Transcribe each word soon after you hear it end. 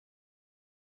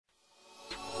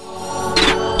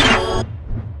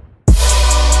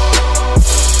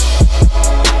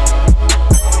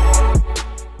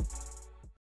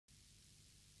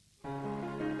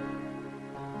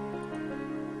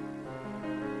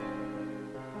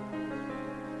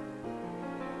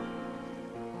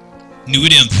ni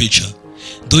William Preacher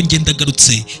ndonge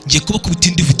ndagarutse ngiye kuba kubita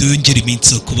indi video yongera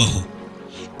iminsi yo kubaho.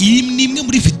 Iyi ni imwe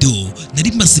muri video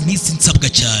nari maze iminsi nsabwa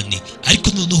cyane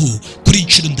ariko noneho kuri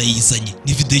inshuro ndayizanye.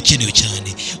 Ni video ikenewe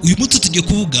cyane. Uyu munsi tugiye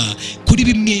kuvuga kuri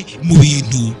bimwe mu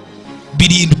bintu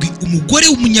birindwi umugore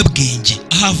w'umunyabwenge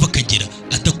ahava akagera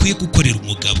adakwiye gukorera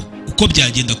umugabo uko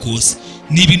byagenda kose.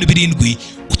 Ni ibintu birindwi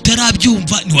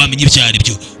utarabyumva ntiwamenye ibyo ari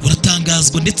byo,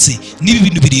 uratangazwa ndetse n'ibi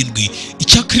bintu birindwi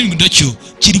icyakarindwi nacyo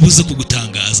kiri buze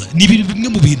kugutangaza. Ni bimwe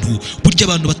mu bintu burya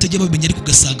abantu batajya bamenya ariko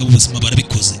ugasanga mu buzima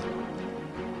barabikoze.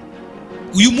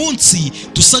 Uyu munsi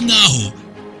dusa nkaho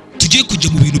tugiye kujya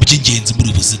mu bintu by'ingenzi muri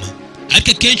ubuzima,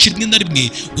 ariko akenshi rimwe na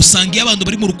rimwe usanga iyo abantu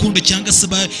bari mu rukundo cyangwa se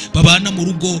babana mu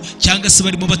rugo cyangwa se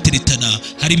barimo bateretana,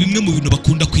 hari bimwe mu bintu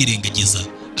bakunda kwirengagiza.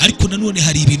 Ariko nanone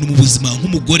hari ibintu mu buzima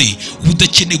nk'umugore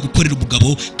udakeneye gukorera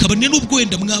umugabo, kabone n'ubwo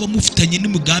wenda mwaba mufitanye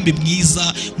n'umugambi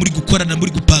mwiza, muri gukorana,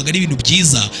 muri gupanga n'ibintu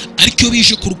byiza, ariko iyo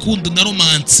bije ku rukundo na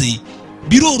romance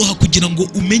biroroha kugira ngo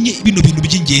umenye bino bintu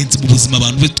by'ingenzi mu buzima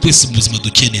abantu twese mu buzima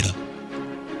dukenera.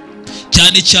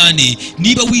 Cyane cyane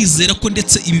niba wizera ko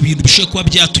ndetse ibi bintu bishobora kuba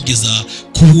byatugeza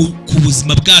ku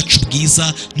buzima bwacu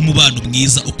bwiza n'umubano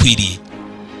mwiza ukwiriye.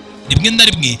 Rimwe na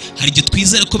rimwe hari igihe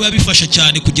twizera ko biba bifasha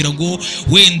cyane kugira ngo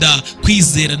wenda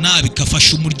kwizerana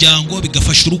bigafasha umuryango,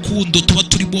 bigafasha urukundo tuba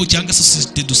turimo cyangwa se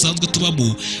sosiyete dusanzwe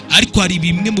tubamo, ariko hari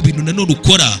bimwe mu bintu nanone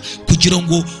ukora kugira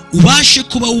ngo ubashe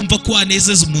kuba wumva ko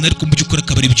wanezeza umuntu ariko mu by'ukuri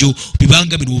akaba ari byo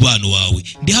bibangamira umubano wawe.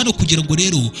 Ndi hano kugira ngo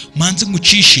rero manze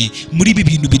ngucishe muri ibi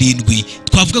bintu birindwi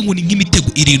twavuga ngo ni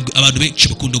nk'imitego irindwi abantu benshi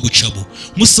bakunda gucamo,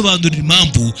 musobanurira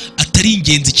impamvu atari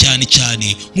ingenzi cyane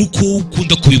cyane nk'uko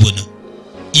ukunda kubibona.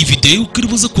 Iyi video uko iri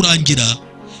buze kurangira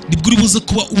nibwo uri buze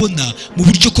kuba ubona mu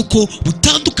buryo koko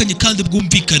butandukanye kandi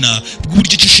bwumvikana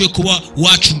bw'uburyo ushoboye kuba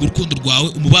wacunga urukundo rwawe,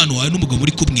 umubano wawe n'umugabo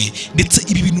muri kumwe, ndetse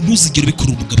ibi bintu ntuzigere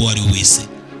ubikora umugabo wari we wese.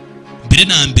 Mbere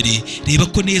na mbere reba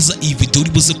ko neza iyi video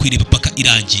uri buze kuyireba paka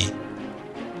irangiye,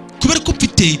 kubera ko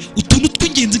mfite utuntu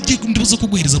tw'ingenzi ndi buze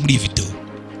kuguhereza muri iyi video.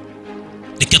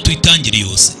 Reka tuyitangire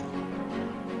yose.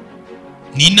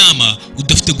 Ni inama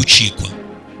udafite gucikwa.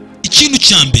 Ikintu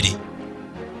cya mbere,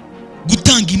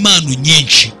 gutanga impano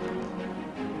nyinshi.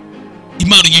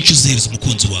 Impano nyinshi uzihereza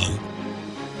umukunzi wawe.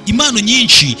 Impano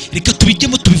nyinshi reka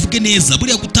tubijyemo tubivuge neza,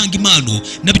 buriya gutanga impano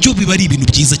nabyo biba ari ibintu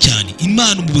byiza cyane.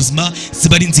 Impano mu buzima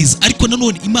ziba ari nziza, ariko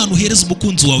nanone impano uhereza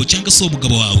umukunzi wawe cyangwa se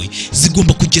umugabo wawe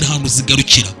zigomba kugira ahantu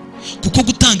zigarukira, kuko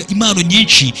gutanga impano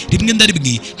nyinshi rimwe na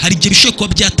rimwe hari igihe bishobora kuba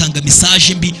byatanga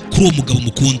message mbi kuri uwo mugabo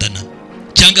mukundana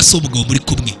cyangwa se umugabo muri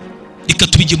kumwe. Reka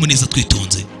tubijyemo neza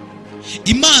twitonze.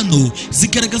 Impano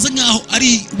zigaragaza nkaho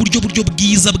ari uburyo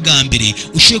bwiza bwa mbere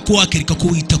ushoboye kuba wakereka ko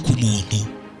wita ku muntu.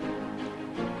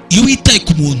 Iyo witaye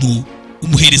ku muntu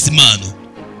umuhereza impano,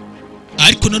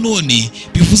 ariko nanone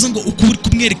bivuze ngo uko uri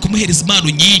kumwereka umuhereza impano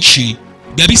nyinshi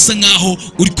biba bisa nkaho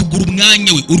uri kugura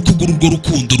umwanya we, uri kugura urwo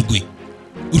rukundo rwe,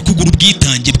 uri kugura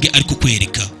ubwitange bwe ariko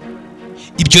kwereka.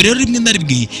 Ibyo rero rimwe na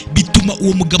rimwe bituma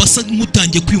uwo mugabo asa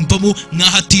nk'utangiye kwiyumvamo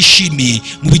nkaho atishimiye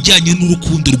mu bijyanye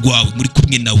n'urukundo rwawe muri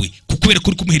kumwe nawe, kubera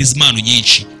ko uri kumuhereza impano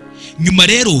nyinshi. Nyuma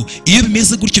rero iyo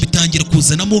bimeze gutyo bitangira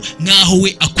kuzanamo nkaho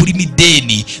we akura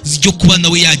imideni zyo kuba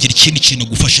nawe yagira ikindi kintu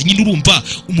gufasha. Nyine urumva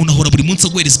umuntu ahora buri munsi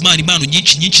aguhereza impano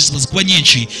nyinshi zimaze kuba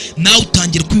nyinshi, nawe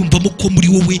utangira kwiyumvamo ko muri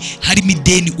wowe hari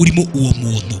imideni urimo uwo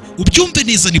muntu. Ubyumve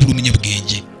neza niba uri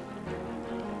umunyabwenge.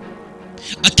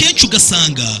 Akenshi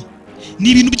ugasanga ni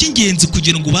ibintu by'ingenzi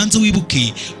kugira ngo ubanze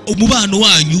wibuke umubano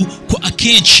wanyu, ko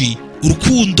akenshi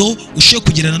urukundo ushoboye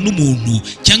kugirana n'umuntu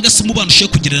cyangwa se umubano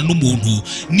ushoboye kugirana n'umuntu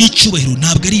n'icyubahiro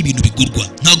ntabwo ari ibintu bigurwa,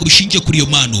 ntabwo bishingiye kuri iyo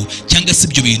mpano cyangwa se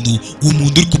ibyo bintu uwo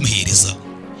muntu uri kumuhereza.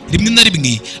 Rimwe na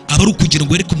rimwe aba ari ukugira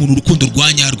ngo wereke umuntu urukundo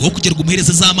rwa nyarwo, aho kugira ngo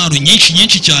umuhereze za mpano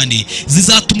nyinshi cyane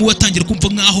zizatuma uwo atangira kumva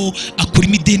nkaho akora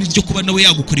imideni ryo kuba nawe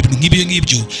yagukora ibintu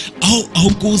nk'ibyo,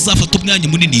 ahubwo uzafata umwanya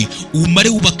munini umare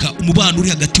wubaka umubano uri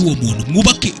hagati y'uwo muntu,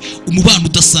 mwubake umubano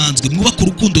udasanzwe, mwubake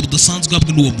urukundo rudasanzwe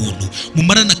hamwe n'uwo muntu,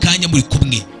 mumarana akanya muri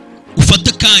kumwe.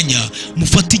 Ufata akanya,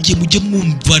 mufata igihe mujye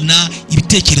mwumvana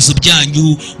ibitekerezo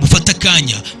byanyu, mufata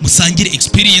akanya musangire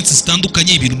experience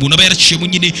zitandukanye, ibintu umuntu aba yaraciyemo,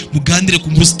 nyine muganire ku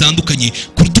nkuru zitandukanye,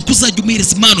 kuruta uko uzajya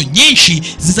umuhereza impano nyinshi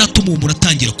zizatuma uwo muntu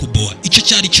atangira kuboha. Icyo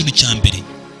cyari ikintu cya mbere.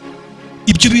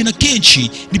 Ibyo bintu akenshi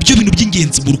nibyo bintu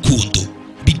by'ingenzi mu rukundo,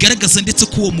 bigaragaza ndetse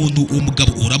ko uwo muntu, uwo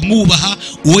mugabo uramwubaha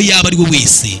uwo yaba ari we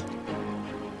wese,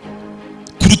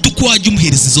 kuruta uko wajya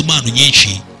umuhereza izo mpano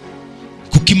nyinshi,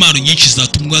 kuko impano nyinshi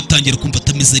zatuma watangira kumva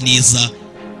atameze neza,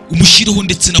 umushyiraho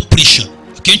ndetse na pressure.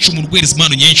 Akenshi umuntu uguhereza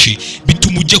impano nyinshi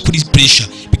bituma ujya kuri pressure,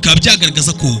 bikaba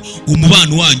byagaragaza ko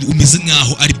umubano wanyu umeze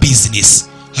nkaho ari business.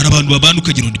 Hari abantu babana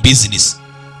ukagira ngo ni business,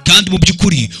 kandi mu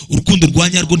by'ukuri urukundo rwa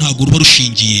nyarwo ntabwo ruba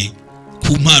rushingiye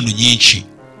ku mpano nyinshi,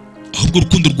 ahubwo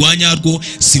urukundo rwa nyarwo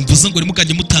simvuze ngo rimwe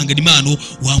kajya mutanga impano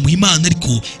wamuha imana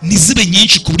ariko nizibe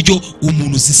nyinshi ku buryo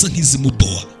umuntu zisa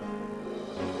nk'izimuboa.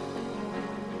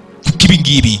 Kuko ibi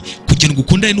ngibi kugira ngo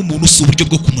ukundane n'umuntu si uburyo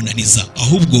bwo kumunaniza,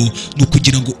 ahubwo ni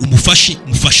ukugira ngo umufashe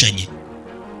mufashanye.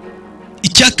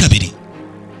 Icya kabiri,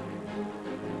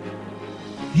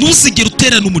 ntuzigere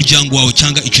uterana umuryango wawe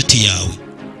cyangwa inshuti yawe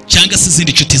cyangwa se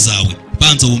izindi nshuti zawe.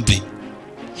 Banza wumve,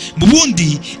 mu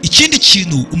bundi ikindi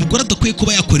kintu umugore adakwiye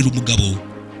kuba yakorera umugabo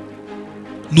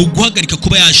ni uguhagarika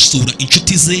kuba yasura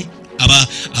inshuti ze,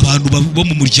 abantu bo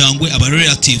mu muryango we, aba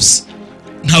relatives.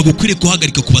 Ntabwo ukwiriye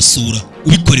guhagarika kubasura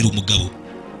ubikorera umugabo.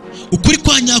 Ukuri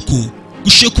kwa nyako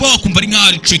gushoboye kuba wakumva ari nk'aho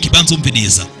ari tricky. Banza wumve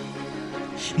neza.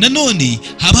 Nanone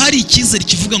haba hari icyizere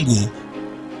kivuga ngo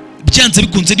byanze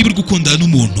bikunze niba uri gukundana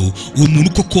n'umuntu, uwo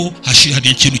muntu koko hari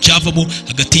ikintu cyavamo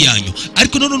hagati yanyu.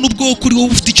 Ariko nanone ubwo kuri wowe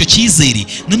ufite icyo cyizere,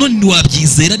 nanone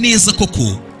ntiwabyizera neza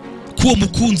koko ko uwo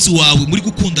mukunzi wawe muri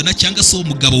gukundana cyangwa se uwo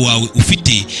mugabo wawe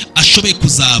ufite ashoboye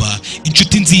kuzaba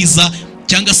inshuti nziza,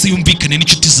 cyangwa se yumvikane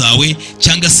n'inshuti zawe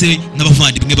cyangwa se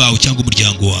n'abavandimwe bawe cyangwa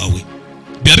umuryango wawe.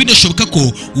 Biba binashoboka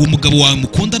ko uwo mugabo wawe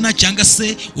mukundana cyangwa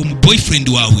se uwo boyfriend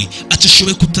wawe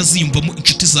atashoboye kutaziyumvamo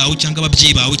inshuti zawe cyangwa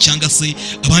ababyeyi bawe cyangwa se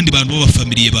abandi bantu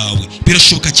b'abafamiliye bawe.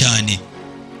 Birashoboka cyane.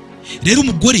 Rero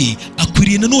umugore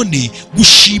akwiriye nanone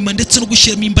gushima ndetse no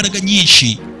gushyiramo imbaraga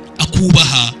nyinshi,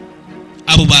 akubaha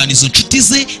abo bantu, izo nshuti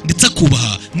ze, ndetse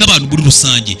akubaha n'abantu muri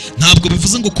rusange. Ntabwo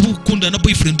bivuze ngo kuba ukundana na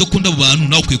boyfriend ukunda abo bantu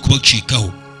nawe ukwiye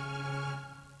kubacikaho.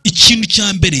 Ikintu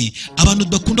cya mbere abantu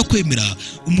bakunda kwemera,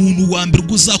 umuntu wa mbere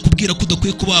uzakubwira ko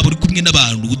udakwiye kuba uri kumwe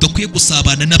n'abantu, udakwiye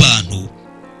gusabana n'abantu,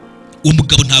 uwo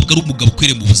mugabo ntabwo ari umugabo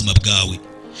ukwiriye mu buzima bwawe.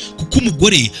 Kuko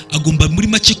umugore agomba muri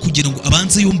make kugira ngo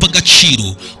abanze yumva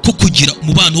agaciro ko kugira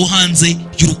umubano wo hanze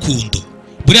y'urukundo.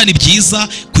 Buriya ni byiza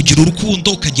kugira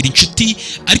urukundo, ukagira inshuti,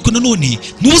 ariko nanone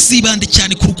ntuzibande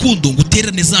cyane ku rukundo ngo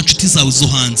uterane za nshuti zawe zo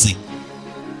hanze.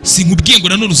 Sinkubwiye ngo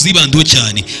nanone uzibandeho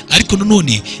cyane, ariko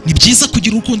nanone ni byiza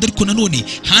kugira urukundo, ariko nanone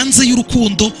hanze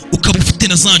y'urukundo ukaba ufite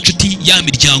na za nshuti, ya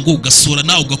miryango, ugasura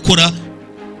nawe ugakora.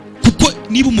 Kuko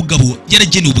niba umugabo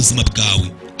yarageneye ubuzima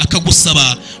bwawe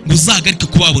akagusaba ngo uzahagarike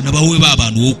kubabona bawe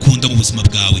babantu wowe ukunda mu buzima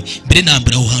bwawe, mbere na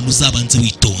mbere aho hantu uzabanze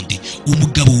witonde.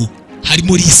 Umugabo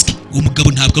harimo risk. Uwo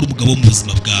mugabo ntabwo ari umugabo mu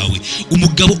buzima bwawe.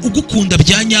 Umugabo ugukunda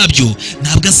bya nyabyo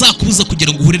ntabwo azakubuza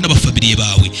kugira ngo uhure n'abafamiliye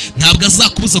bawe, ntabwo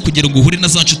azakubuza kugira ngo uhure na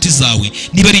za nshuti zawe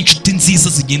niba ari inshuti nziza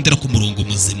zigendera ku murongo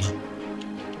muzima.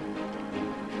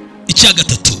 Icya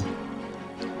gatatu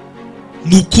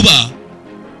ni ukuba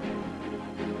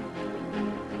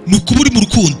uri mu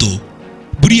rukundo.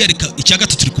 Buriya reka icya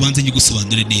gatatu turi kubanza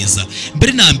nyigusobanure neza.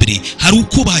 Mbere na mbere hari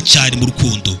ukubaha cyane mu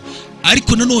rukundo,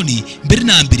 ariko nanone mbere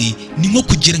na mbere ni nko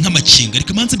kugira nk'amakenga.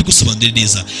 Reka manze bigusobanure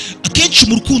neza. Akenshi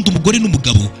mu rukundo umugore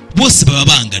n'umugabo bose baba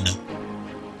bangana.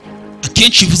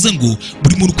 Akenshi bivuze ngo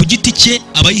buri muntu ku giti cye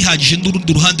aba yihagije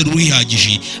n'urundi ruhande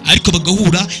rurihagije, ariko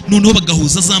bagahura noneho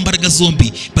bagahuza za mbaraga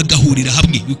zombi bagahurira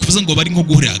hamwe. Bikuvuze ngo bari nko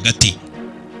guhurira hagati.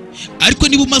 Ariko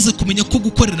niba umaze kumenya ko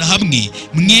gukorera hamwe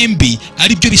mwembi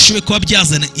ari byo bishoboye kuba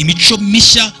byazana imico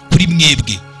mishya kuri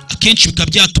mwebwe, akenshi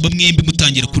bikaba byatuma mwembi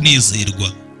mutangira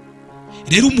kunezerwa.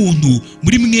 Rero umuntu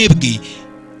muri mwebwe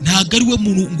ntabwo ari we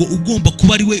muntu ngo ugomba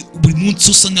kuba ari we buri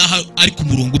munsi usa nk'aho ari ku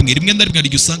murongo umwe. Rimwe na rimwe hari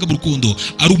igihe usanga mu rukundo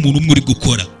ari umuntu umwe uri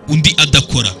gukora undi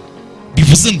adakora.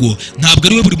 Bivuze ngo ntabwo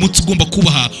ari we buri munsi ugomba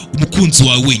kubaha umukunzi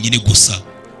wawe wenyine gusa,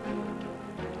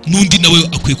 n'undi nawe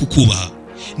akwiye kukubaha.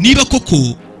 Niba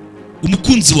koko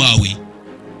umukunzi wawe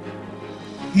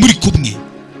muri kumwe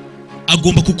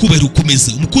agomba kukubahira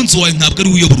ukomeze, umukunzi wawe ntabwo ari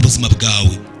we uyobora ubuzima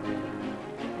bwawe.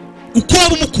 Uko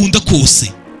waba umukunda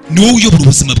kose ni wowe uyobora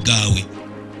ubuzima bwawe.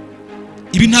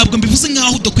 Ibi ntabwo mbivuze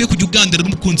nk'aho udakwiye kujya uganira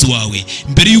n'umukunzi wawe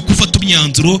mbere y'uko ufata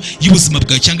imyanzuro y'ubuzima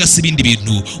bwawe cyangwa se ibindi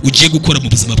bintu ugiye gukora mu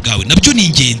buzima bwawe. Nabyo ni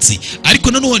ingenzi,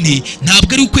 ariko nanone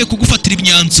ntabwo ari ukwiye kugufatira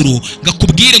imyanzuro ngo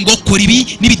akubwire ngo kora ibi,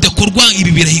 nibidakorwa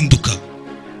ibi birahinduka.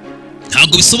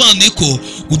 Ntabwo bisobanuye ko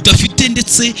udafite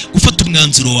ndetse gufata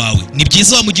umwanzuro wawe. Ni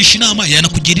byiza wamugisha inama,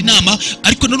 yanakugira inama,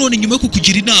 ariko nanone nyuma yo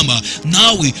kukugira inama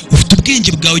nawe ufite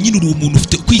ubwenge bwawe, nyine uri umuntu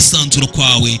ufite kwisanzura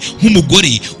kwawe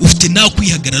nk'umugore, ufite nawe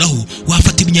kwihagararaho,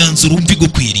 wafata imyanzuro wumva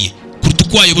igukwiriye kuruta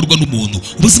uko wayoborwa n'umuntu.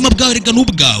 Ubuzima bwawe rega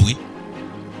n'ubwawe,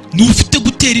 ntufite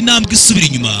gutera intambwe isubira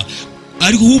inyuma,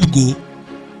 ariko ahubwo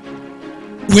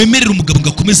wemerera umugabo ngo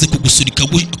akomeze kugusunika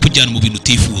kujyana mu bintu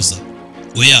utifuza.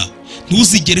 Oya,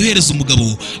 ntuzigere uhereza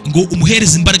umugabo ngo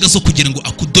umuhereze imbaraga zo kugira ngo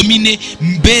akudomine,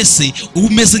 mbese uba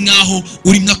umeze nk'aho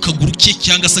uri nk'akaguru ke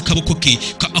cyangwa se akaboko ke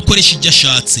akoresha ibyo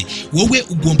ashatse. Wowe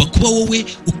ugomba kuba wowe,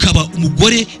 ukaba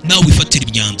umugore nawe wifatira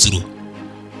imyanzuro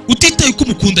utitaye uko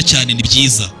umukunda cyane. Ni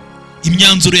byiza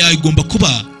imyanzuro yawe igomba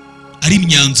kuba ari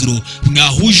imyanzuro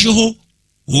mwahujeho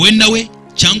wowe nawe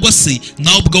cyangwa se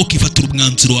nawe ubwawe ukifatira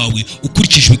umwanzuro wawe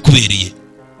ukurikije ibikubereye.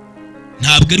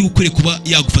 Ntabwo ari ukwiriye kuba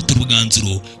yagufatira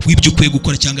umwanzuro w'ibyo ukwiye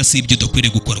gukora cyangwa se ibyo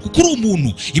udakwiriye gukora, kuko uri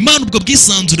umuntu. Imana ubwo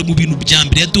bwisanzure mu bintu bya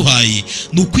mbere yaduhaye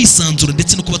ni ukwisanzura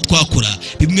ndetse no kuba twakora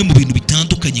bimwe mu bintu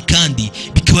bitandukanye kandi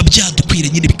bikaba byadukwira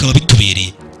nyine bikaba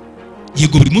bitubereye.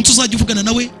 Yego buri munsi uzajya uvugana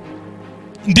nawe,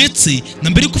 ndetse na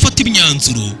mbere yo gufata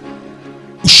imyanzuro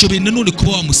ushoboye nanone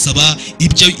kuba wamusaba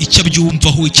icyo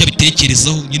abyumvaho, icyo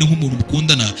abitekerezaho nyine nk'umuntu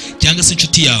mukundana cyangwa se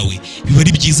inshuti yawe. Biba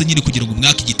ari byiza nyine kugira ngo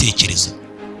mwake igitekerezo.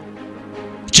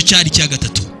 Icyo cyari cya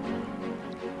gatatu.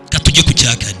 Katujye ku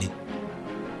cya kane,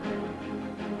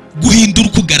 guhindura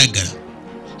uko ugaragara.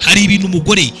 Hari ibintu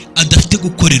umugore adafite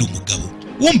gukorera umugabo.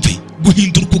 Wumve,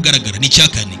 guhindura uko ugaragara ni icya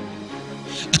kane.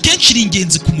 Akenshi ni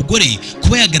ingenzi ku mugore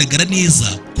kuba yagaragara neza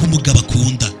ku mugabo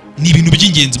akunda. Ni ibintu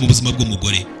by'ingenzi mu buzima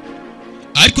bw'umugore,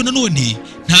 ariko nanone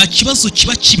nta kibazo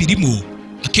kiba kibirimo.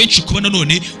 Akenshi kuba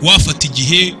nanone wafata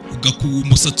igihe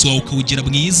umusatsi wawe ukawugira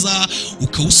mwiza,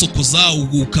 ukawusokoza,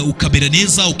 ukamera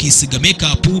neza, ukisiga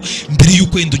make-up mbere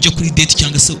y'uko wenda ujya kuri date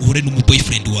cyangwa se uhure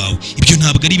n'umuboyfriend wawe. Ibyo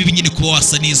ntabwo ari bibi nyine kuba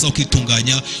wasa neza,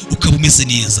 ukitunganya, ukaba umeze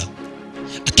neza.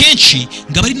 Akenshi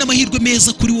ngaba ari n'amahirwe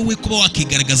meza kuri wowe kuba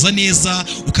wakigaragaza neza,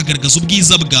 ukagaragaza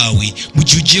ubwiza bwawe mu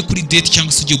gihe ugiye kuri date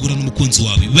cyangwa se ugiye guhura n'umukunzi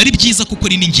wawe. Biba ari byiza kuko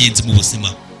ari n'ingenzi mu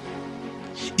buzima.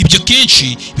 Ibyo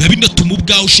kenshi biba binatuma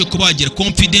ubwawe ushaka kuba wagira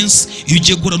confidence iyo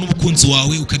ugiye guhura n'umukunzi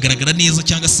wawe, ukagaragara neza,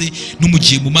 cyangwa se no mu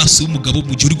gihe mu maso y'umugabo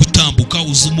mu gihe uri gutambuka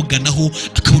uza umuganaho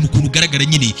akabona ukuntu ugaragara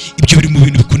nyine. Ibyo biri mu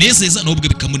bintu bikunezeza n'ubwo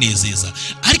bikamunezeza.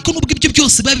 Ariko nubwo ibyo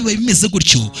byose biba bimeze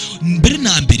gutyo, mbere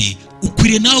na mbere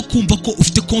ukwiriye nawe kumva ko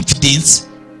ufite confidence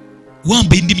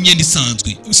wambaye indi myenda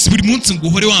isanzwe. Si buri munsi ngo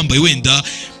uhore wambaye wenda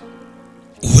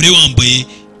uhore wambaye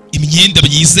imyenda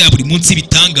myiza ya buri munsi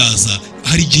bitangaza.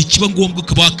 Hari igihe kiba ngombwa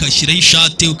ukaba wakashyiraho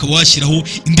ishati, ukaba washyiraho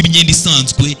indi myenda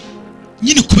isanzwe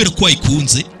nyine kubera ko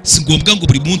wayikunze. Si ngombwa ngo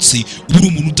buri munsi uri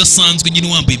umuntu udasanzwe nyine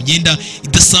wambaye imyenda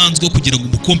idasanzwe kugira ngo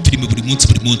umukomfirime buri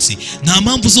munsi. Nta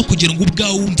mpamvu zo kugira ngo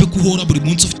ubwawe wumve guhora buri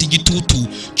munsi ufite igitutu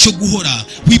cyo guhora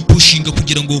wipushinga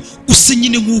kugira ngo use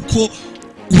nyine nk'uko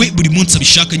we buri munsi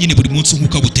abishaka, nyine buri munsi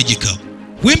nk'uko agutegeka.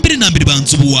 We mbere na mbere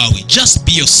banza ubu wawe, just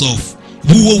be yourself.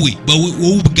 Wowe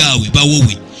ubwawe ba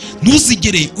wowe.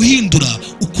 Ntuzigere uhindura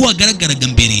uko wagaragaraga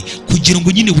mbere kugira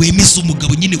ngo nyine wemeze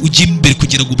umugabo, nyine ujye imbere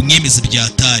kugira ngo umwemeze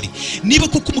byatari. Niba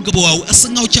koko umugabo wawe asa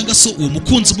nkaho cyangwa se uwo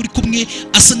mukunzi muri kumwe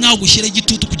asa nkaho gushyira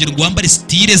igitutu kugira ngo wambare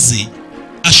style ze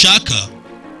ashaka,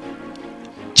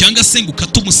 cyangwa se ngo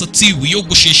ukate umusatsi,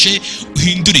 wiyogosheshe,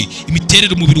 uhindure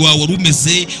imiterere umubiri wawe wari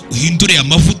umeze, uhindure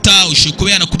amavuta, ushobora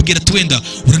kuba yanakubwira ati wenda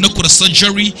uranakora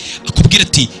surgery, akubwira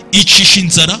ati icisha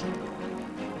inzara.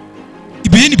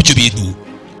 Ibene ibyo bintu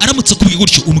aramutse akubwiye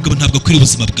gutyo, umugabo ntabwo akwiriye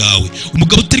ubuzima bwawe.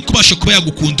 Umugabo utari kubasha kuba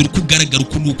yagukundira uko ugaragara,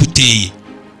 uko nuko uteye.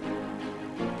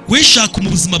 We shaka mu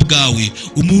buzima bwawe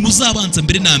umuntu uzabanza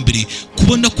mbere na mbere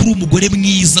kubona ko uri umugore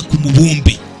mwiza ku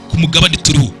mubumbe, ku mugabane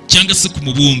turiho cyangwa se ku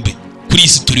mubumbe kuri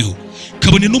isi turiho.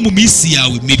 Kabone no mu minsi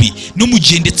yawe mibi, no mu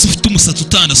gihe ndetse ufite umusatsi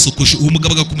utanasokoje, uwo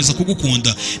mugabo agakomeza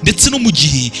kugukunda. Ndetse no mu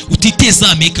gihe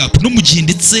utiteza make-up, no mu gihe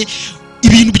ndetse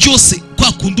ibintu byose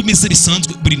kwa kundi umeze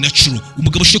bisanzwe buri natural,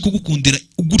 umugabo ashaka kugukundira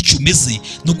gutyo umeze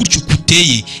no gutyo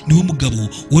kuteye, niwe mugabo.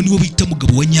 Uwo niwe bita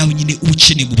mugabo wa nyawe nyine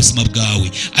ubukeneye mu buzima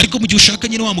bwawe. Ariko mu gihe ushaka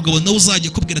nyine wa mugabo nawe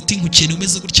uzajya kubwira ati nkukeneye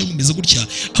umeze gutya umeze gutya,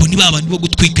 abo ni babandi bo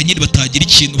gutwika nyine batagira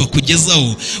ikintu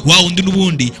bakugezaho. Wa wundi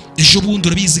n'ubundi ejo bundi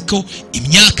urabizi ko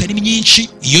imyaka ari myinshi,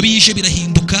 iyo bije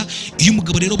birahinduka. Iyo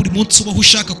umugabo rero buri munsi ubaho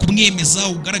ushaka kumwemeza,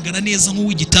 ugaragara neza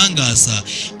nk'uw'igitangaza,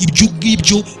 ibyo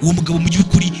ngibyo uwo mugabo mu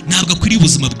by'ukuri ntabwo akwiriye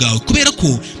ubuzima bwawe, kubera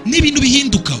ko n'ibintu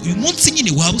bihinduka. Uyu munsi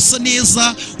nyine waba usa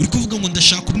neza, uri kuvuga ngo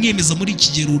ndashaka kumwemeza muri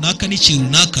iki gihe runaka n'ikintu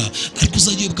runaka, ariko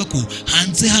uzajya wibuka ko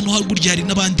hanze hano hari burya hari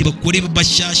n'abandi bakore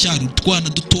bashyashya, hari utwana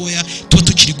dutoya tuba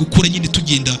tukiri gukura nyine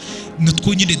tugenda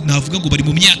natwo nyine navuga ngo bari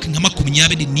mu myaka nka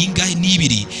 20 n'ingahe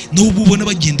n'ibiri, n'ubu ubona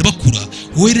bagenda bakura.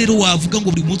 Wowe rero wavuga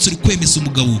ngo buri munsi uri kwemeza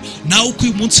umugabo, nawe uko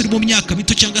uyu munsi uri mu myaka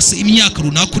mito cyangwa se imyaka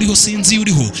runaka uriho sinzi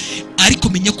uriho, ariko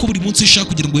menya ko buri munsi ushaka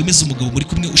kugira ngo wemeze umugabo muri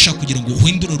kumwe, ushaka kugira ngo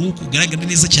uhindure uruhu ugaragara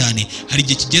neza cyane, hari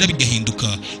igihe kigera bigahinduka.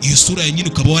 Iyo sura ya nyine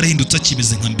ukaba warahindutse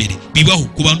akimeze nka mbere. Bibaho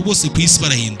ku bantu bose ku isi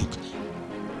barahinduka.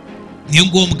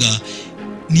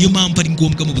 Niyo mpamvu ari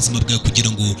ngombwa mu buzima bwawe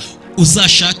kugira ngo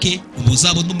uzashake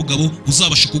uzabona umugabo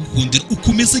uzabasha kugukundira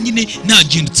ukomeze nyine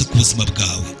ntagindutse ku buzima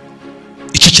bwawe.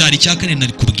 Icyo cyari cya kane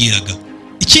nari kubwiraga.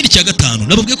 Ikindi cya gatanu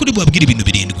nababwiye ko ndibabwira ibintu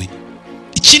 7.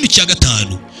 Ikindi cya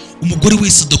gatanu, umugore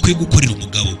wese adakwiye gukorera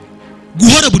umugabo.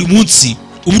 Guhora buri munsi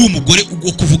uba uri umugore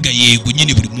ugwo kuvuga yego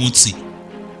nyine buri munsi.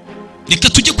 Reka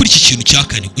tujye kuri iki kintu cya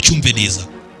kane ucyumve neza.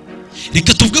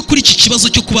 reka tuvuge kuri iki kibazo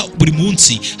cyo kuba buri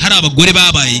munsi hari abagore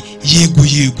babaye yego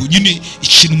nyine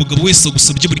ikintu umugabo wese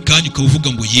agusabye buri kanya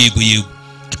ukavuga ngo yego.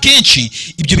 Akenshi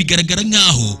ibyo bigaragara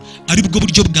nkaho ari bwo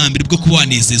buryo bwa mbere bwo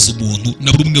kubanezeza umuntu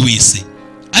na buri umwe wese,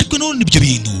 ariko none ibyo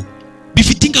bintu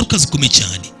bifite ingaruka zikomeye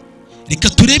cyane. Reka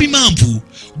turebe impamvu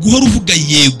guhora uvuga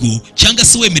yego cyangwa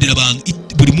se wemerera abantu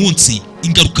buri munsi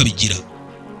ingaruka bigira.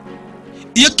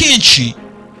 Iyo kenshi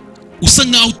usa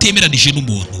nkaho utemeranije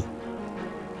n'umuntu,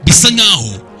 bisa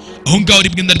nkaho aho ngaho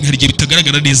rimwe na rimwe hari igihe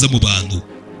bitagaragara neza mu bantu,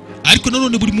 ariko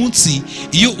nanone buri munsi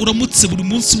iyo uramutse buri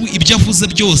munsi ibyo avuze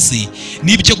byose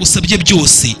n'ibyo agusabye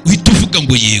byose uhita uvuga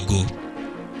ngo yego,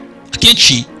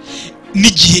 akenshi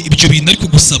n'igihe ibyo bintu ariko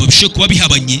gusaba bishobora kuba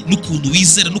bihabanye n'ukuntu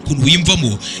wizera n'ukuntu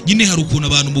wiyumvamo. Nyine hari ukuntu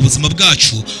abantu mu buzima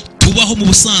bwacu tubaho mu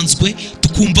busanzwe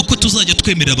tukumva ko tuzajya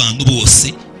twemerera abantu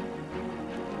bose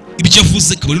ibyo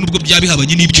avuze, kabone nubwo byaba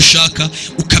bihabanye n'ibyo ushaka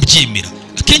ukabyemera.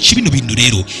 Akenshi bino bintu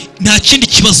rero nta kindi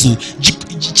kibazo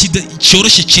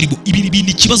cyoroshye kirimo, ibi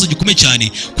ni ikibazo gikomeye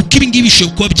cyane, kuko ibi ngibi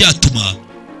bishobora kuba byatuma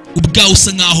ubwawe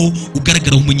usa nkaho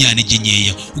ugaragara nk'umunyantege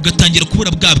nkeya, ugatangira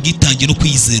kubura bwa bwitange no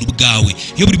kwizera ubwawe.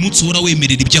 Iyo buri munsi uhora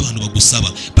wemerera ibyo abantu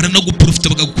bagusaba, baranaguprofita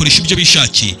bagagukoresha ibyo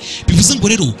bishakiye. Bivuze ngo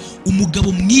rero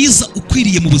umugabo mwiza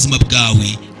ukwiriye mu buzima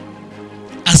bwawe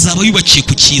azaba yubakiye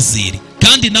ku cyizere,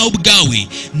 kandi nawe ubwawe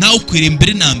nawe ukwiriye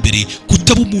mbere na mbere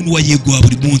kutaba umuntu wa yego wa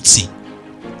buri munsi,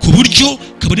 ku buryo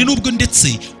kabone nubwo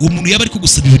ndetse uwo muntu yaba ari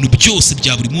kugusaba ibintu byose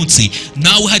bya buri munsi,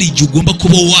 nawe hari igihe ugomba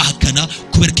kuba wahakana,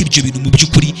 kubera ko ibyo bintu mu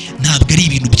by'ukuri ntabwo ari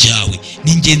ibintu byawe.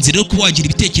 Ni ingenzi rero kuba wagira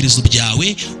ibitekerezo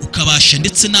byawe, ukabasha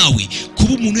ndetse nawe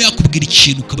kuba umuntu yakubwira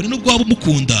ikintu kabone nubwo waba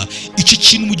umukunda, icyo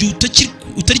kintu mu gihe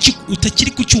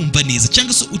utakiri kucyumva neza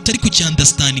cyangwa se utari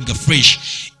kucyandastandinga fresh,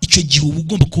 icyo gihe uba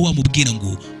ugomba kuba wamubwira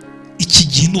ngo iki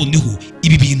gihe noneho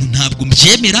ibi bintu ntabwo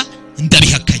mbyemera,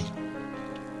 ndabihakanye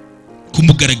ku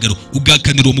mugaragaro,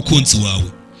 ugakanira uwo mukunzi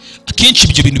wawe. Akenshi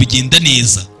ibyo bintu bigenda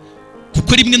neza,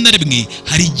 kuko rimwe na rimwe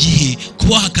hari igihe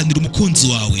kuba wahakanira umukunzi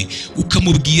wawe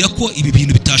ukamubwira ko ibi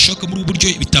bintu bitashoboka muri ubu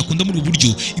buryo, bitakunda muri ubu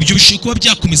buryo, ibyo bishobora kuba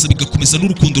byakomeza bigakomeza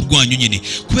n'urukundo rwanyu nyine,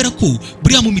 kubera ko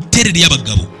buriya mu miterere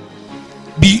y'abagabo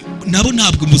nabo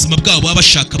ntabwo mu buzima bwabo baba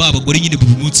bashaka ba bagore nyine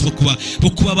buri munsi bo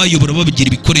kuba bayobora babigira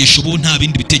ibikoresho, bo nta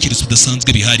bindi bitekerezo bidasanzwe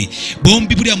bihari.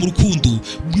 Bombi buriya mu rukundo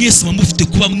mwese muba mufite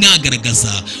kuba mwagaragaza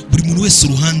buri muntu wese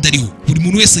uruhande ariho, buri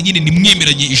muntu wese nyine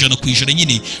nimwemeranye 100%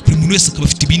 nyine, buri muntu wese akaba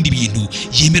afite ibindi bintu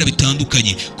yemera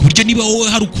bitandukanye, ku buryo niba wowe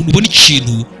hari ukuntu ubona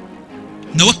ikintu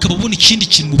nawe akaba abona ikindi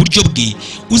kintu mu buryo bwe,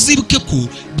 uzibuke ko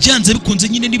byanze bikunze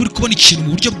nyine niba uri kubona ikintu mu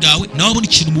buryo bwawe nawe abona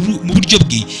ikintu mu buryo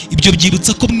bwe. Ibyo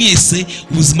byibutsa ko mwese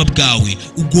ubuzima bwawe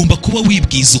ugomba kuba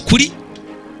wibwiza ukuri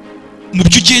mu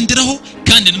byo ugenderaho,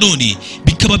 kandi nanone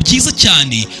bikaba byiza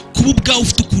cyane kuba ubwawe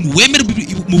ufite ukuntu wemera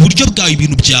mu buryo bwawe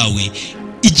ibintu byawe,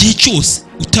 igihe cyose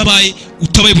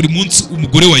utabaye buri munsi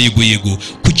umugore wa yego,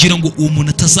 kugira ngo uwo muntu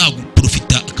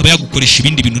atazaguprofita akaba yagukoresha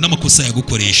ibindi bintu n'amakosa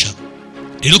yagukoresha.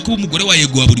 Rero kuba umugore wa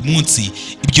yego wa buri munsi,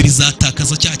 ibyo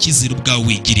bizatakaza cya cyizere ubwawe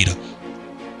wigirira.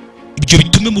 Ibyo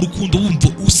bitume mu rukundo wumva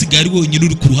usigaye ari wenyine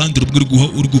uri ku ruhande rumwe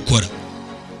uri gukora.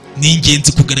 Ni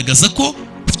ingenzi kugaragaza ko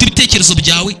ufite ibitekerezo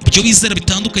byawe, ibyo wizera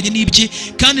bitandukanye n'ibye,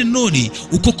 kandi none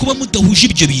uko kuba mudahuje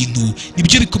ibyo bintu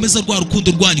nibyo bikomeza rwa rukundo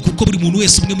rwanyu, kuko buri muntu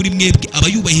wese umwe muri mwebwe aba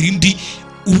yubahira indi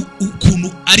ukuntu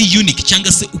ari unique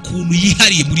cyangwa se ukuntu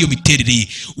yihariye muri iyo miterere ye.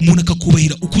 Umuntu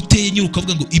akakubahira uko uteye nyine,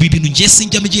 ukavuga ngo ibi bintu ngiye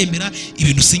sinjya mbyemera,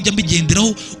 ibintu sinjya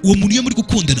mbigenderaho. Uwo muntu iyo muri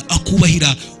gukundana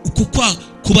akubahira uko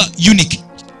kuba unique,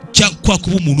 kwa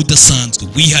kuba umuntu udasanzwe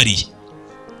wihariye.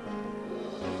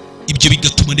 Ibyo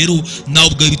bigatuma rero nawe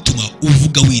ubwawe bituma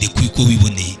uvuga wirekuye uko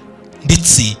wiboneye,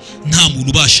 ndetse nta muntu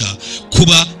ubasha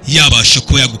kuba yabasha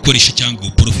kuba yagukoresha cyangwa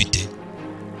uprofite.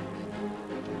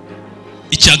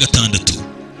 Icya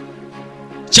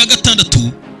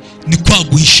gatandatu ni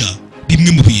kwaguhisha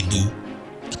bimwe mu bintu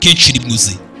akenshi rimwe.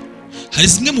 Hari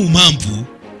zimwe mu mpamvu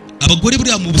abagore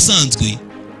buriya mu busanzwe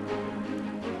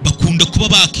bakunda kuba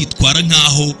bakitwara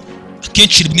nkaho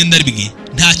akenshi rimwe na rimwe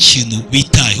nta kintu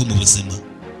bitayeho mu buzima,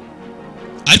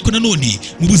 ariko nanone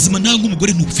mu buzima nta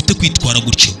nk'umugore ntufite kwitwara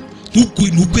gutyo.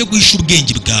 Ntukwiye guhisha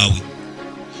ubwenge bwawe,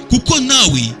 kuko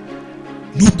nawe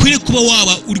ntukwiriye kuba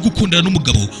waba uri gukundana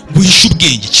n'umugabo ngo uhishe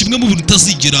ubwenge. Kimwe mu bintu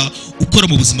utazigera ukora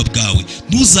mu buzima bwawe,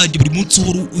 ntuzajye buri munsi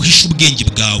uhora uhisha ubwenge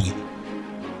bwawe,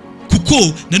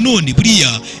 kuko nanone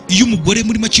buriya iyo umugore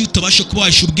muri make utabasha kuba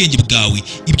wahisha ubwenge bwawe,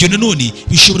 ibyo nanone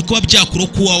bishobora kuba byakuraho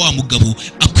kuba wa mugabo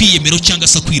akwiyemero cyangwa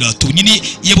se akwirata. Nyine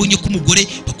iyo abonye ko umugore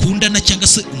bakundana cyangwa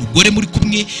se umugore muri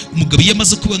kumwe, umugabo iyo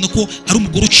amaze kubona ko ari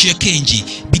umugore uciye akenge,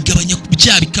 bigabanya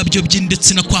bya bikabyo bye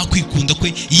ndetse na kwa kwikunda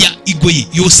kwe, ya ego ye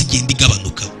yose igenda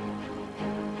igabanuka.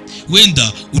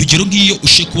 wenda urugero nk'iyo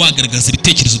ushaka wagaragaza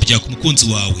ibitekerezo bya ku mukunzi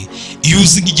wawe, iyo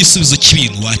uzi nk'igisubizo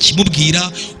cy'ibintu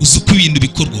wakimubwira, uzi uko ibintu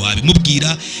bikorwa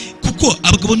wabimubwira, kuko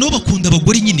abagabo nabo bakunda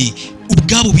abagore nyine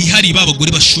ubwabo bihariye,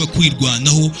 babagore bashobora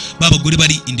kwirwanaho, babagore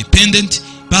bari independent,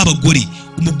 babagore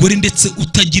umugore ndetse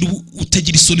utagira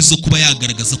isoni zo kuba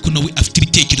yagaragaza ko nawe afite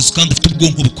ibitekerezo kandi afite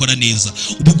ubwonko bukora neza,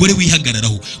 umugore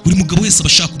wihagararaho. Buri mugabo wese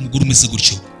abashaka umugore umeze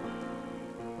gutyo.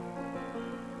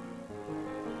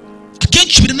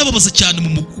 Akenshi biranababaza cyane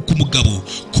ku mugabo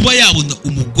kuba yabona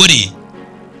umugore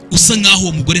usa nkaho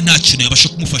uwo mugore nta kintu yabasha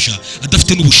kumufasha,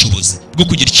 adafite n'ubushobozi bwo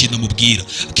kugira ikintu amubwira.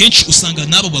 Akenshi usanga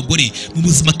n'abo bagore mu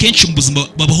buzima, kenshi mu buzima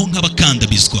babaho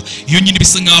nk'abakandamizwa, iyo nyine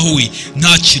bisa nkaho we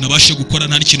nta kintu abasha gukora,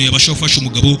 nta kintu yabasha gufasha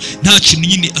umugabo, nta kintu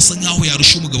nyine asa nkaho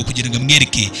yarusha umugabo kugira ngo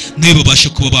amwereke nawe babashe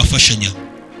kuba bafashanya.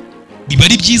 Biba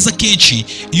ari byiza kenshi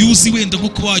iyo uzi wenda nko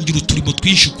kuba wagira uturimo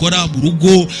twinshi ukora mu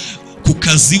rugo, ku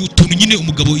kazi, utuntu nyine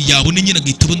umugabo yabona nyine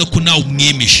agahita abona ko nawe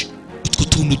umwemeje.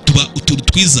 Utuntu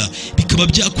twiza bikaba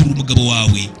byakurura umugabo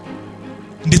wawe,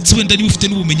 ndetse wenda niba ufite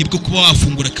n'ubumenyi bwo kuba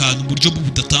wafungura akantu mu buryo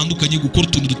budatandukanye, gukora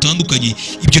utuntu dutandukanye,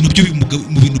 ibyo nabyo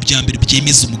mu bintu bya mbere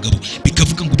byemeza umugabo,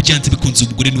 bikavuga ngo byanze bikunze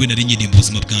umugore niwe nari nyine mu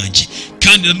buzima bwanjye.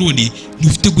 Kandi nanone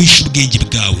ntufite guhisha ubwenge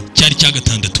bwawe, cyari cya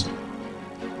gatandatu.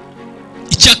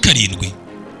 Icya karindwi,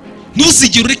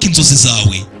 ntuzigere ureka inzozi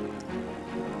zawe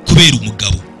kubera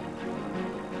umugabo.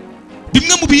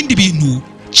 Bimwe mu bindi bintu,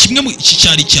 kimwe mu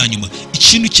cyari cya nyuma,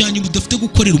 ikintu cya nyuma udafite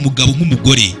gukorera umugabo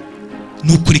nk'umugore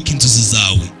ni ukureka inzozi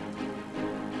zawe,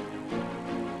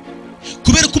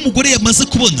 kubera ko umugore yamaze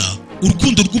kubona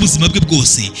urukundo rw'ubuzima bwe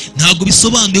bwose. Ntabwo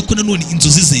bisobanuye ko nanone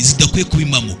inzozi ze zidakwiye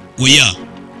kubimamo. Oya,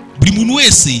 buri muntu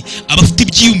wese aba afite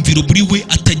ibyiyumviro muri we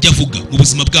atajya avuga. Mu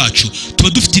buzima bwacu tuba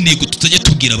dufite intego tutajya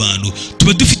tubwira abantu,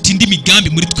 tuba dufite indi migambi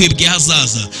muri twebwe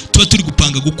hazaza tuba turi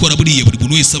gupanga gukora. Buriya buri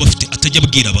muntu wese aba afite atajya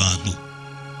abwira abantu.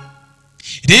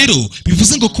 Rero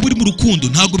bivuze ngo kuba uri mu rukundo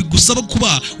ntabwo bigusaba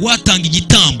kuba watanga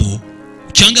igitambo,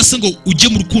 cyangwa se ngo ujye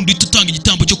mu rukundo uhita utanga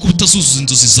igitambo cyo kuba utazuzuza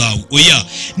inzozi zawe. Oya,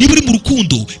 niba uri mu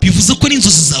rukundo bivuze ko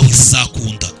n'inzozi zawe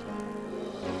zizakunda.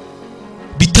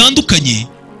 Bitandukanye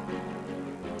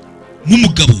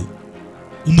n'umugabo.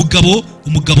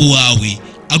 Umugabo wawe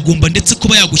agomba ndetse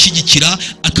kuba yagushyigikira,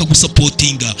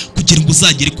 akagusapotinga kugira ngo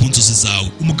uzagere ku nzozi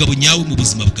zawe. Umugabo nyawe mu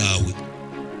buzima bwawe.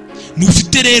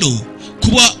 Ntufite rero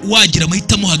kuba wagira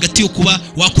amahitamo hagati yo kuba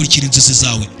wakurikira inzozi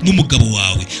zawe n'umugabo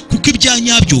wawe, kuko ibya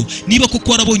nyabyo, niba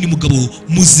koko warabonye umugabo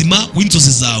muzima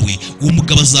w'inzozi zawe, uwo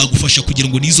mugabo azagufasha kugira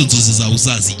ngo n'izo nzozi zawe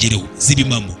uzazigereho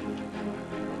zibimamo.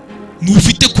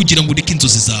 Ntufite kugira ngo ureke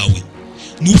inzozi zawe,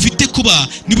 ntufite kuba,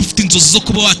 niba ufite inzozi zo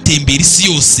kuba watembera isi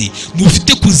yose,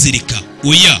 ntufite kuzireka.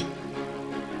 Oya,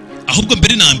 ahubwo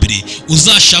mbere na mbere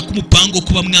uzashaka umupango wo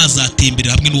kuba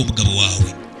mwazatemberera hamwe n'uwo mugabo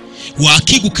wawe.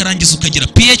 Wakiga ukarangiza ukagira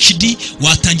PhD,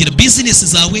 watangira business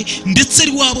zawe, ndetse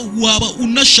waba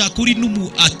unashaka uri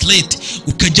n'umu athlete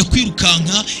ukajya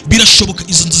kwirukanka, birashoboka.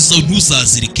 Izo nzozi zawe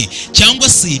ntuzazireke. Cyangwa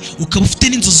se ukaba ufite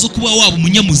n'inzozi zo kuba waba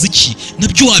umunyamuziki,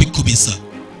 nabyo wabikomeza.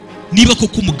 Niba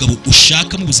koko umugabo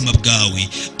ushaka mu buzima bwawe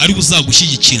ari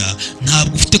uzagushyigikira,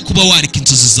 ntabwo ufite kuba wareka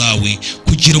inzozi zawe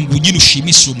kugira ngo nyine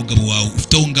ushimishe uwo mugabo wawe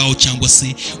ufite aho ngaho, cyangwa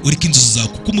se ureke inzozi zawe,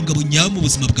 kuko umugabo nyawe mu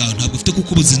buzima bwawe ntabwo ufite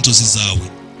kukubuza inzozi zawe.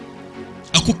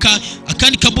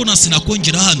 Akandi ka bonus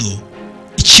nakongera hano,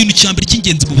 ikintu cya mbere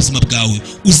cy'ingenzi mu buzima bwawe,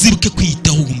 uzibuke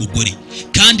kwiyitaho nk'umugore.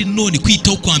 Kandi none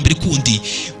kwiyitaho kwa mbere kundi,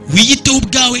 wiyiteho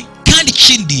ubwawe, kandi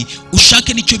ikindi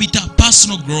ushake nicyo bita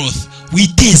personal growth,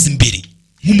 witeze imbere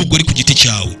nk'umugore ku giti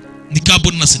cyawe. Ni ka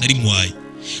bonus nari nkwaye.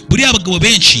 Buriya abagabo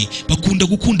benshi bakunda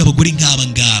gukunda abagore nk'aba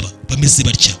ngaba bameze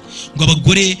batya, ngo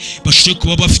abagore bashobore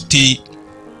kuba bafite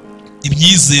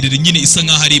imyizerere nyine isa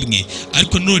nkaho ari imwe,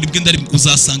 ariko none rimwe na rimwe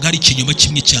uzasanga hari ikinyoma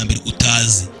kimwe cya mbere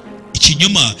utazi.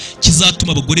 Ikinyoma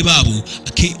kizatuma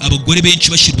abagore benshi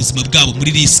bashyira ubuzima bwabo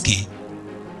muri riske,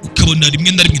 ukabona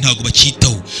rimwe na rimwe ntabwo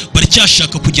bacyitaho.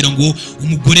 Baracyashaka kugira ngo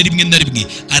umugore rimwe na rimwe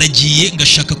aragiye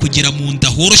ngashaka kugera mu nda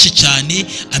horoshye cyane,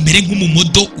 amere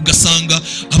nk'umumodo. Ugasanga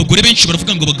abagore benshi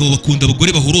baravuga ngo abagabo bakunda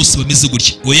abagore bahorose bameze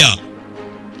gutya. Oya,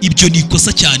 ibyo ni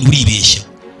ikosa cyane, uribeshya.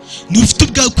 Ntufite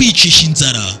ubwawe kwicisha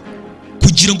inzara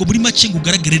kugira ngo muri make ngo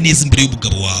ugaragare neza imbere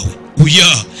y'umugabo wawe.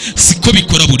 Oya, siko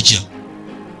bikora burya.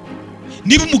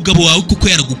 Niba umugabo wawe kuko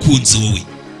yaragukunze wowe,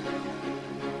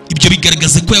 ibyo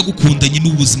bigaragaza ko yagukundanye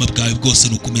n'ubuzima bwawe bwose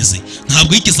nukomeze.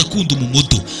 Ntabwo yigeze akunda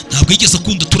umumodo, ntabwo yigeze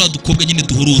akunda turadukobwa nyine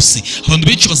duhorose. Abantu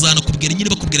benshi bazanakubwira nyine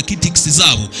bakubwira critics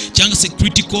zabo, cyangwa se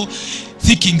critical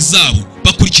thinking zabo,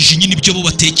 bakurikije nyine ibyo bo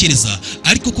batekereza.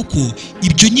 Ariko koko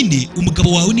ibyo nyine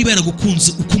umugabo wawe niba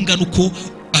yaragukunze ukungana uko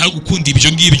gukunda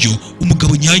ibyo ngibyo,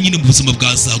 umugabo nyawe nyine mu buzima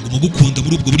bwazaguma gukunda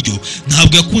muri ubwo buryo.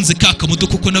 Ntabwo yakunze ka kamodo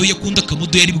kuko nawe yakunda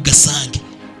akamodo yari bugasange.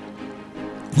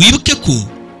 wibuke ko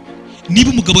niba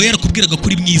umugabo yarakubwiraga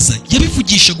kuri mwiza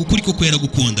yabivugishaga ukuri koko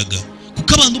yaragukundaga,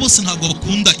 kuko abantu bose ntabwo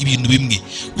bakunda ibintu bimwe.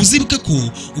 Uzibuke ko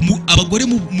abagore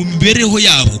mu mibereho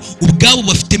yabo ubwabo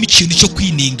bafitemo ikintu cyo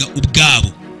kwininga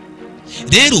ubwabo.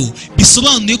 Rero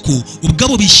bisobanuye ko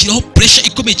ubwabo bishyiraho pressure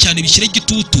ikomeye cyane, bishyira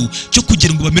igitutu cyo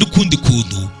kugira ngo bamere ukundi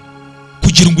kuntu,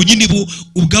 kugira ngo nyine bo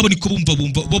ubwabo niko bumva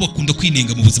bo bakunda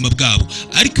kwinenga mu buzima bwabo.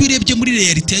 Ariko iyo urebye muri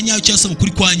reality ya nyayo cyangwa se mu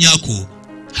kuri kwa nyako,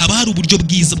 haba hari uburyo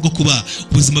bwiza bwo kuba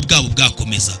ubuzima bwabo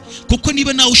bwakomeza. Kuko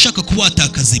niba nawe ushaka kuba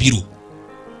watakaza ibiro,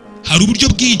 hari uburyo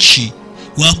bwinshi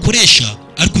wakoresha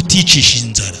ariko uticisha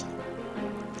inzara.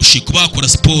 Ushobora kuba wakora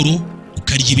siporo,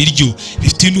 ukarya ibiryo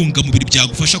bifite intungamubiri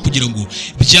byagufasha kugira ngo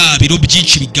bya biro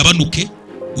byinshi bigabanuke.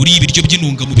 Uri ibiryo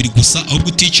by'intungamubiri gusa ahubwo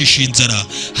uticisha inzara,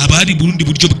 haba hari ubundi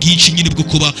buryo bwinshi nyine bwo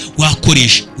kuba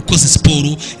wakoresha ukoze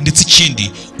siporo, ndetse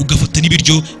ikindi ugafata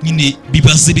n'ibiryo nyine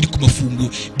bibaze biri ku mafungo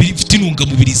bifite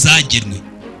intungamubiri zagenwe.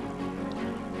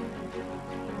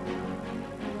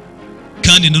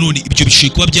 Kandi nanone ibyo bishoboye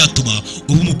kuba byatuma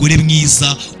uba umugore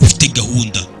mwiza ufite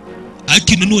gahunda.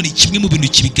 Ariko nanone kimwe mu bintu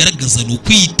kibigaragaza ni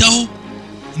ukwiyitaho,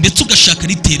 ndetse ugashaka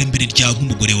n'iterambere ryawe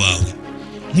nk'umugore wawe,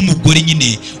 nk'umugore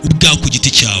nyine ubwawe ku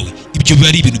giti cyawe. Ibyo biba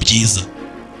ari ibintu byiza.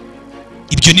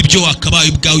 Ibyo nibyo wakabaye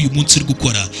ubwawe uyu munsi uri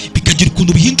gukora, bikagira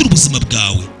ukuntu bihindura ubuzima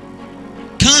bwawe.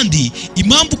 Kandi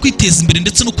impamvu kwiteza imbere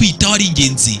ndetse no kwiyitaho ari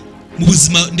ingenzi mu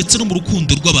buzima ndetse no mu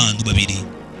rukundo rw'abantu babiri.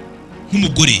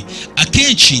 Nk'umugore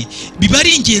akenshi biba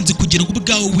ari ingenzi kugira ngo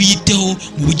ubwawe wiyiteho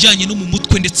mu bujyanye no mu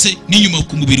mutwe ndetse n'inyuma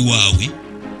ku mubiri wawe,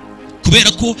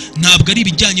 kubera ko ntabwo ari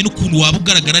ibijyanye n'ukuntu waba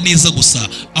ugaragara neza gusa,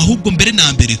 ahubwo mbere na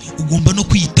mbere ugomba no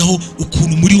kwiyitaho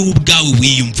ukuntu muri wowe ubwawe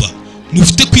wiyumva.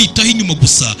 Ntufite kwiyitaho inyuma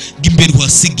gusa ngo imbere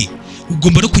uhasige,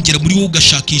 ugomba no kugera muri wowe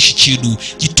ugashakisha ikintu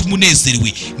gituma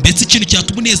unezerewe. Ndetse ikintu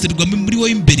cyatuma unezerwa muri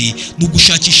wowe imbere ni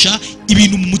ugushakisha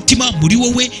ibintu mu mutima muri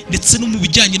wowe, ndetse no mu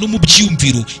bijyanye no mu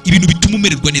byiyumviro, ibintu bituma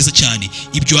umererwa neza cyane.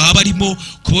 Ibyo haba harimo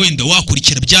kuba wenda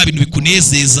wakurikira bya bintu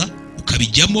bikunezeza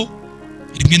ukabijyamo,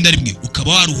 rimwe na rimwe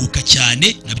ukaba waruhuka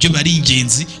cyane, nabyo biba ari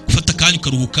ingenzi. Gufata akanya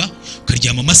ukaruhuka,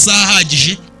 ukaryama amasaha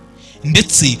ahagije,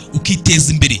 ndetse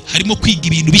ukiteza imbere harimo kwiga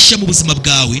ibintu bishya mu buzima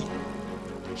bwawe,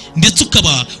 ndetse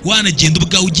ukaba wanagenda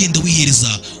ubwawe ugenda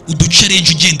wihereza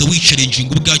uducarenje, ugenda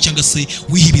wicarenjinga ubwawe cyangwa se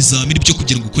wiha ibizamini byo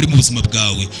kugira ngo ukore mu buzima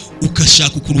bwawe,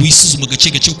 ugashaka ukuntu wisuzuma gake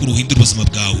gake ukuntu uhindura ubuzima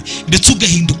bwawe, ndetse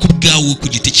ugahinduka ubwawe ku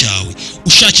giti cyawe,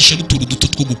 ushakisha n'utuntu duto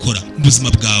two gukora mu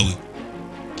buzima bwawe.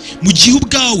 Mu gihe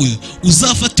ubwawe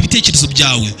uzafata ibitekerezo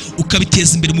byawe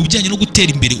ukabiteza imbere mu bijyanye no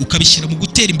gutera imbere, ukabishyira mu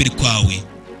gutera imbere kwawe,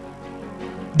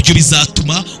 ibyo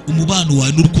bizatuma umubano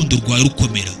wawe n'urukundo rwawe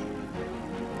rukomera.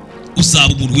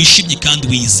 Uzaba umuntu wishimye kandi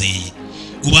wizeye,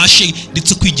 ubashe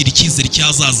ndetse kwigira icyizere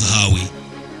cy'ahazaza hawe.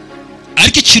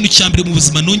 Ariko ikintu cya mbere mu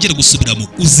buzima nongera gusubiramo,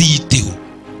 uziyiteho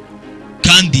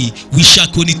kandi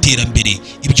wishakeho n'iterambere.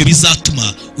 Ibyo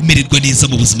bizatuma umererwa neza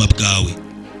mu buzima bwawe,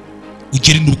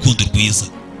 ugire n'urukundo rwiza,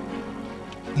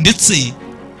 ndetse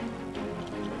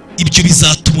ibyo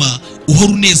bizatuma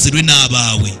uhora unezerewe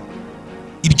n'abawe.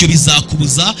 Ibyo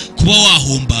bizakubuza kuba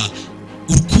wahomba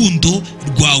urukundo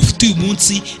rwawe ufite uyu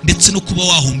munsi, ndetse no kuba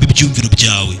wahomba ibyumviro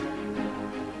byawe,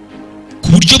 ku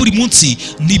buryo buri munsi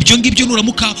n'ibyo ngibyo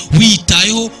nuramuka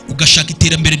wiyitayeho ugashaka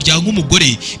iterambere ryawe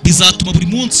nk'umugore, bizatuma buri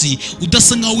munsi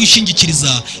udasa nkaho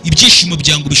wishingikiriza ibyishimo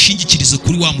byawe ngo ubishingikirize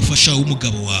kuri wa mufasha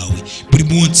w'umugabo wawe buri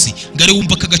munsi, ngo ari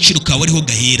wumva ko agaciro kawe ariho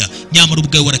gahera, nyamara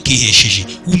ubwawe warakihesheje,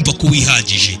 wumva ko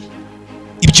wihagije.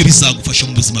 Ibyo bizagufasha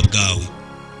mu buzima bwawe.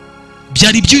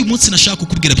 Byari ibyo uyu munsi nashaka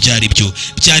kukubwira, byari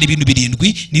ibintu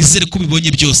 7. Nizere ko ubibonye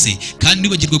byose, kandi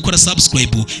nibagirwe gukora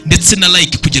subscribe ndetse na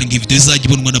like kugira ngo iyi video izajye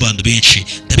ibonwa n'abantu benshi.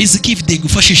 Ndabizi ko iyi video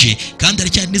igufashije, kandi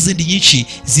haracyari n'izindi nyinshi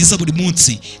ziza buri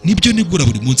munsi, nibyo nigura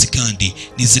buri munsi, kandi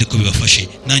nizere ko bibafashe.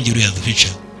 Nanjye Royal the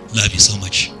Future, love you so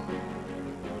much.